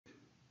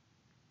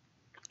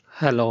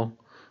Hello,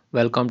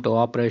 welcome to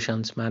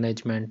Operations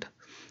Management.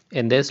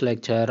 In this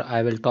lecture,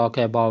 I will talk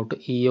about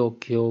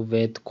EOQ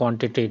with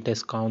quantity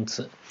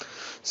discounts.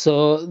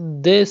 So,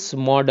 this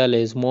model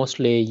is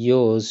mostly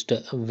used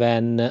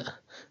when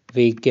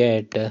we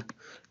get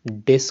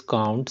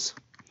discounts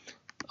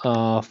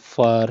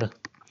for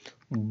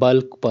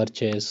bulk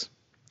purchase.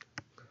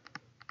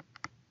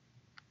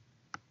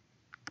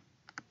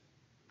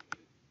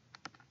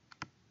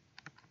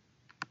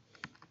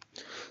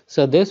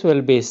 So this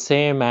will be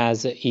same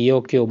as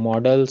EOQ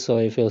model. So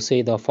if you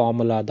see the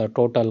formula, the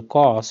total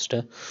cost,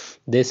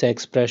 this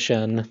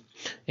expression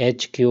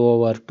HQ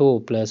over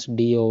 2 plus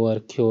D over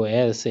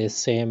QS is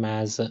same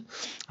as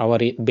our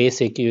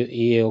basic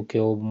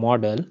EOQ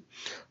model.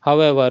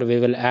 However, we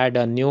will add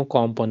a new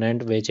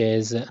component which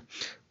is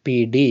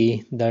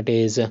PD, that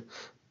is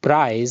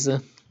price,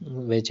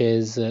 which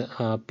is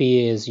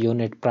P is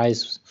unit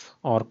price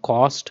or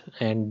cost,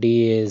 and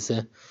D is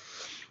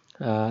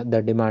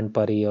the demand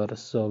per year.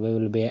 So we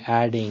will be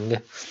adding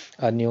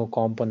a new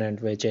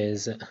component which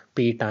is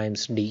P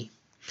times D.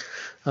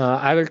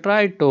 I will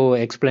try to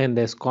explain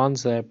this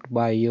concept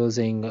by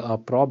using a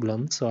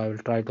problem. So I will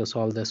try to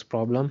solve this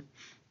problem.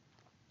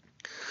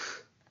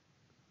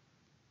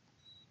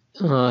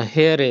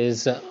 Here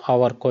is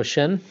our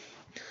question.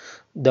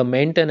 The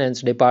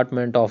maintenance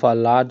department of a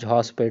large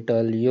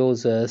hospital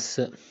uses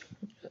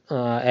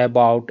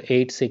about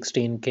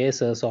 816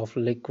 cases of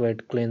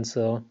liquid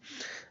cleanser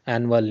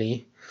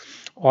annually.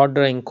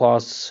 Ordering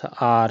costs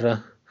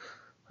are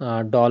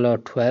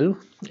 $12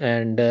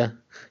 and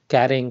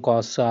carrying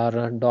costs are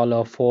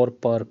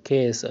 $4 per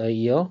case a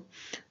year,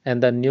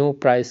 and the new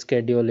price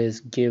schedule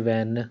is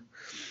given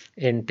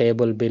in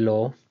table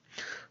below.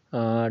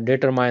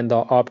 Determine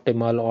the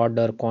optimal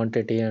order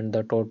quantity and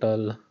the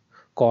total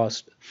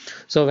cost.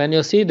 So when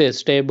you see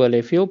this table,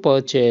 if you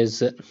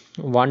purchase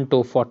 1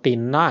 to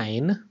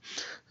 49,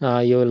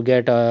 you will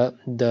get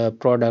the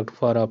product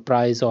for a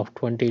price of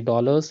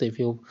 $20. If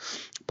you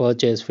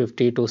purchase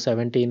 50 to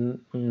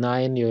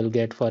 79, you will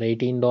get for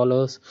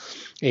 $18.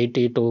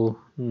 80 to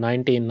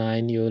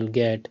 99, you will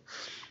get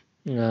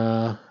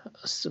for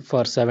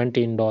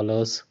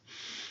 $17,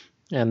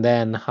 and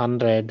then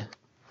 100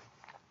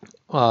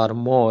 or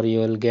more, you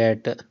will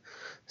get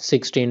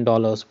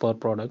 $16 per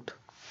product.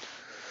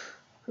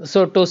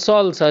 So to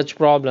solve such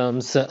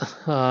problems,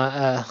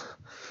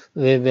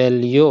 we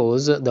will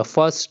use the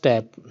first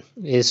step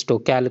is to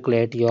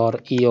calculate your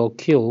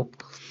EOQ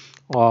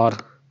or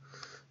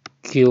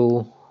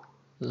Q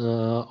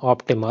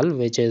optimal,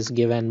 which is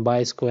given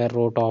by square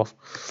root of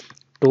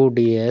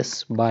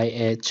 2ds by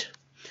h.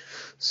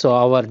 So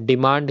our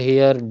demand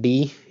here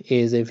D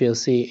is, if you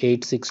see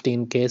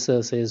 816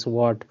 cases is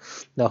what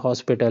the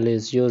hospital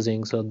is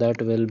using, so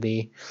that will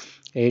be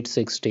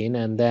 816,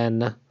 and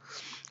then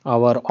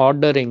our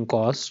ordering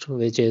cost,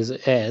 which is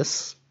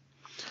S,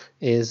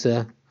 is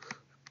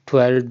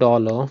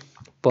 $12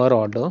 per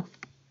order,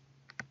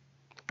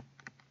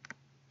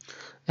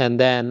 and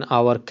then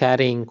our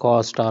carrying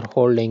cost or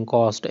holding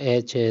cost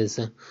H is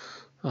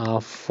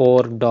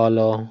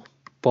 $4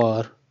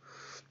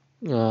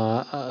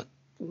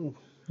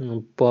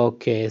 per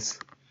case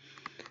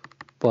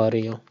per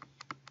year.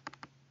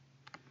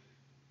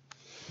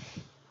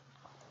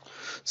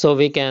 So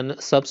we can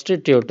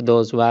substitute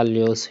those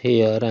values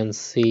here and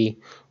see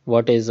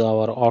what is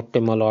our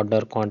optimal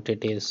order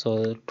quantity.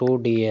 So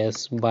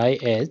 2ds by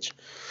h,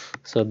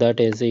 so that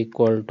is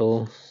equal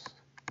to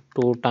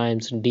 2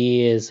 times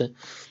D is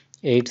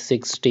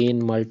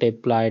 816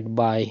 multiplied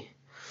by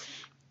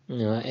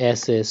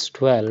S is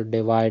 12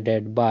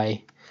 divided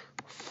by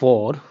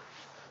 4.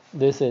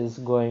 This is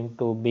going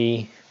to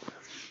be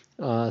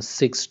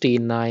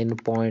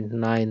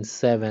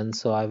 69.97,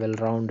 so I will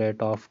round it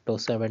off to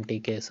 70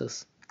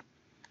 cases.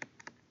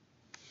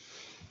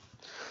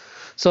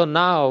 So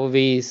now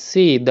we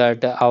see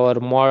that our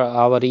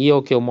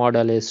EOQ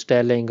model is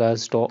telling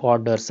us to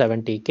order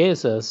 70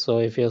 cases. So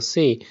if you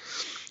see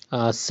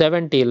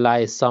 70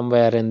 lies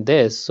somewhere in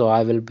this, so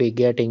I will be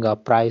getting a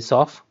price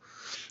of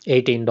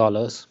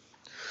 $18.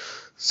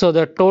 So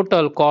the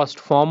total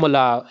cost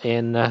formula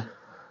in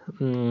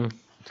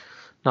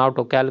now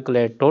to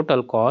calculate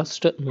total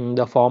cost,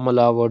 the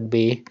formula would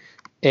be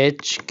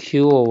HQ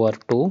over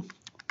 2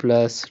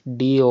 plus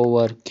D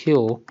over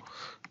Q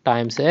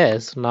times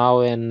S. Now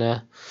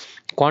in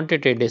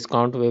quantity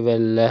discount, we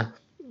will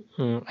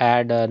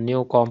add a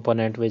new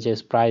component which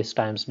is price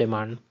times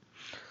demand.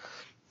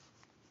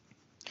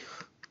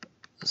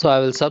 So I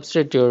will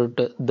substitute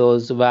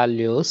those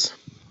values.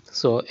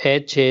 So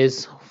H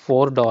is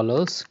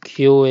 $4,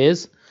 Q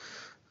is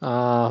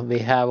we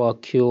have a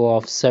Q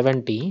of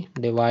 70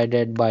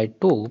 divided by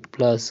 2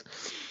 plus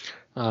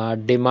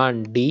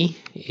demand D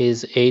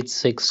is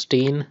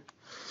 816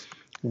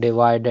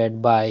 divided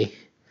by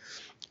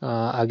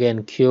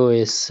again Q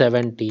is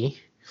 70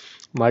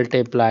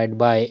 multiplied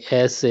by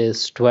S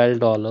is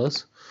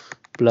 $12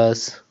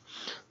 plus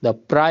the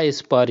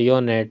price per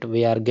unit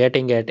we are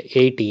getting at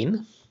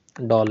 $18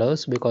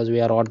 because we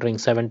are ordering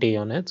 70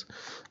 units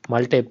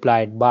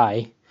multiplied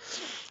by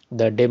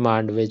the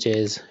demand, which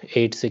is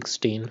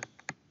 816.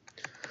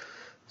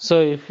 So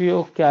if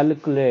you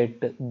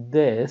calculate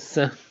this,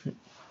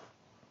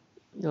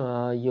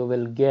 you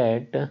will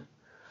get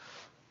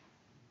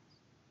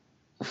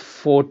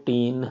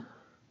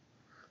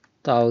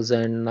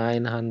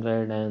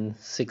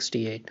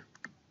 14,968.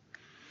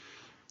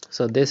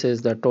 So this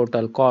is the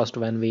total cost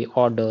when we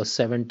order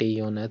 70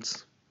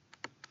 units.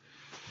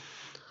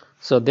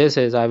 So this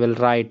is, I will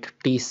write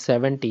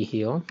T70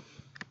 here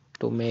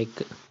to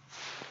make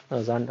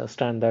us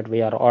understand that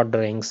we are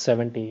ordering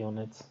 70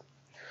 units.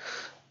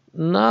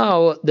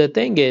 Now the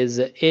thing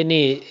is,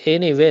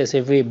 anyways,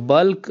 if we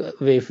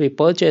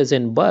purchase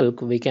in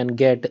bulk, we can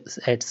get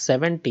at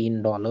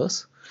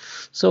 $17.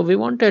 So we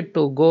wanted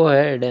to go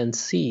ahead and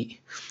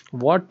see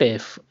what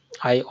if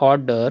I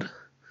order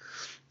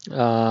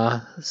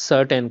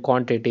certain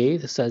quantity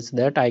such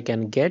that I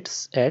can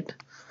get at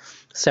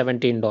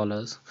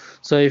 $17.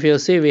 So if you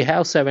see, we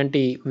have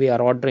 70 we are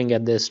ordering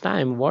at this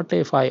time. What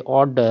if I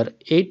order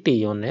 80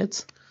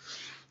 units?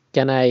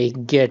 Can I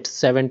get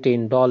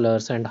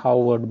 $17, and how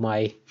would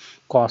my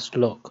cost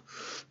look?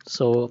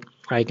 So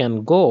I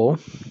can go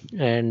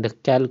and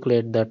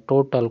calculate the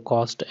total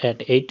cost at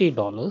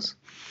 $80.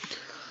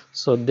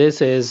 So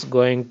this is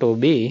going to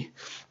be,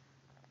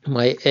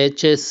 my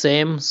H is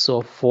same, so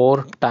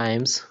 4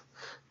 times,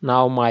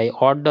 now my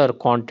order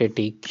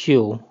quantity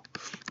Q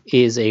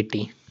is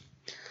 80.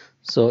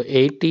 So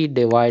 80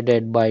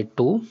 divided by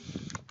 2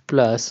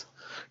 plus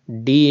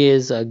D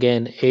is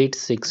again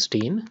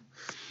 816.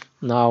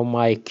 Now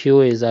my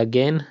Q is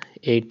again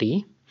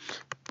 80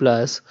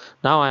 plus,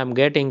 now I am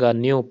getting a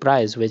new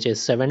price which is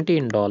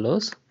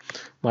 $17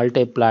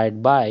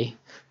 multiplied by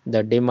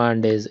the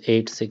demand is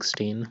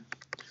 816.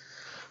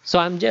 So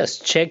I'm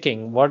just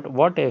checking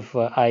what if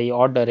I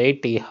order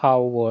 80,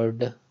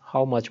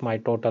 how much my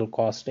total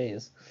cost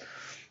is.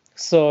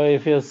 So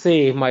if you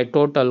see my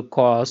total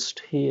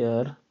cost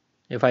here,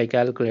 if I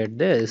calculate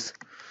this,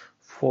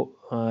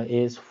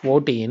 is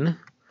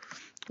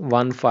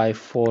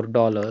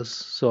 $14,154.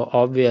 So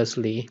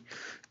obviously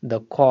the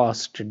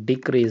cost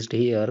decreased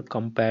here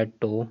compared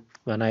to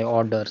when I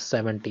order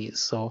 70.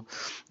 So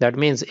that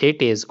means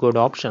 80 is good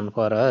option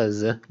for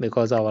us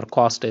because our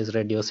cost is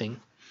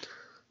reducing.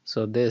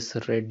 So this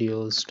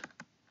reduced.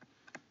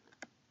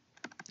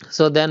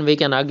 So then we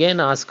can again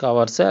ask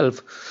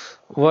ourselves,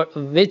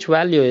 which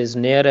value is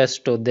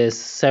nearest to this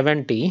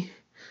 70,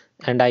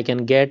 and I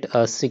can get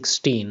a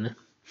 $16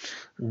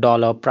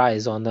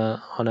 price on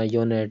a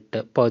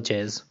unit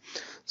purchase.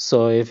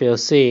 So if you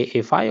see,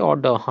 if I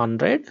order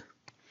 100,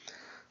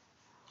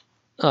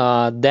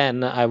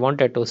 then I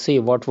wanted to see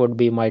what would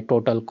be my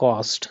total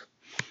cost.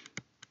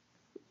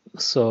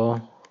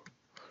 So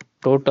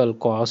total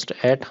cost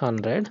at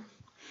 100.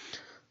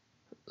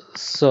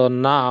 So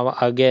now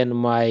again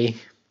my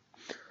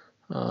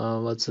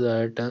what's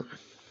that,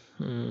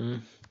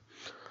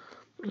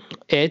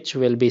 H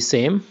will be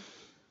same.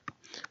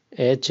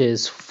 H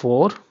is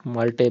 4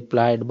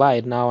 multiplied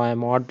by, now I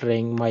am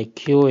ordering, my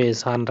Q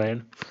is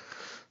 100.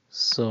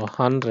 So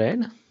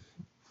 100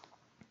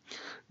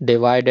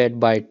 divided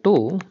by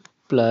 2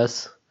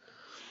 plus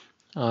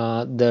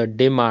the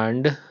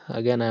demand,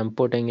 again I am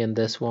putting in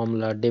this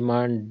formula,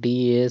 demand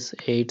D is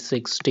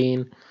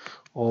 816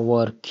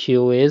 over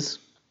Q is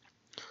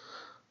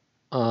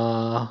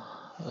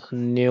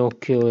new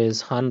Q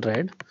is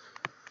 100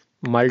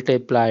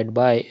 multiplied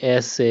by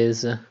S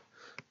is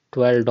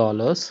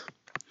 $12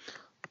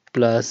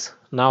 plus,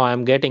 now I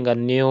am getting a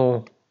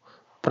new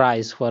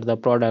price for the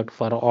product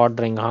for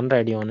ordering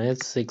 100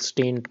 units,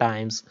 16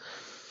 times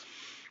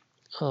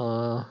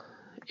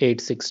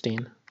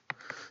 816.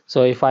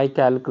 So if I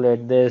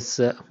calculate this,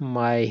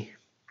 my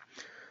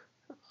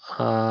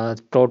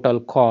total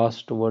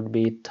cost would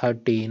be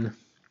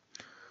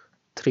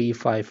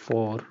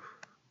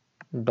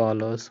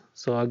 $13,354.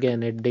 So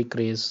again it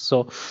decreased.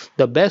 So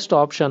the best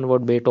option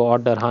would be to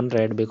order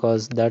 100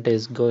 because that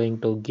is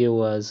going to give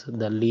us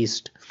the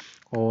least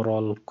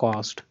overall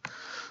cost.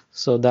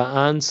 So the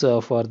answer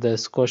for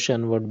this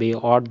question would be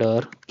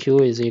order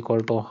Q is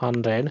equal to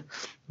 100,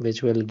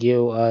 which will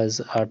give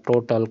us a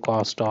total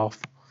cost of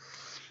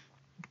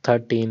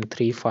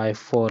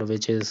 13,354,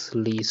 which is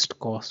least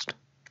cost.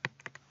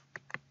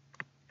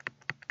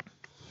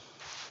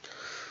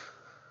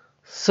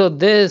 So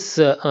this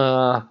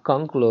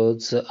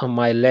concludes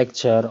my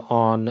lecture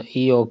on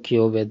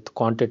EOQ with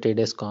quantity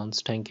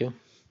discounts. Thank you.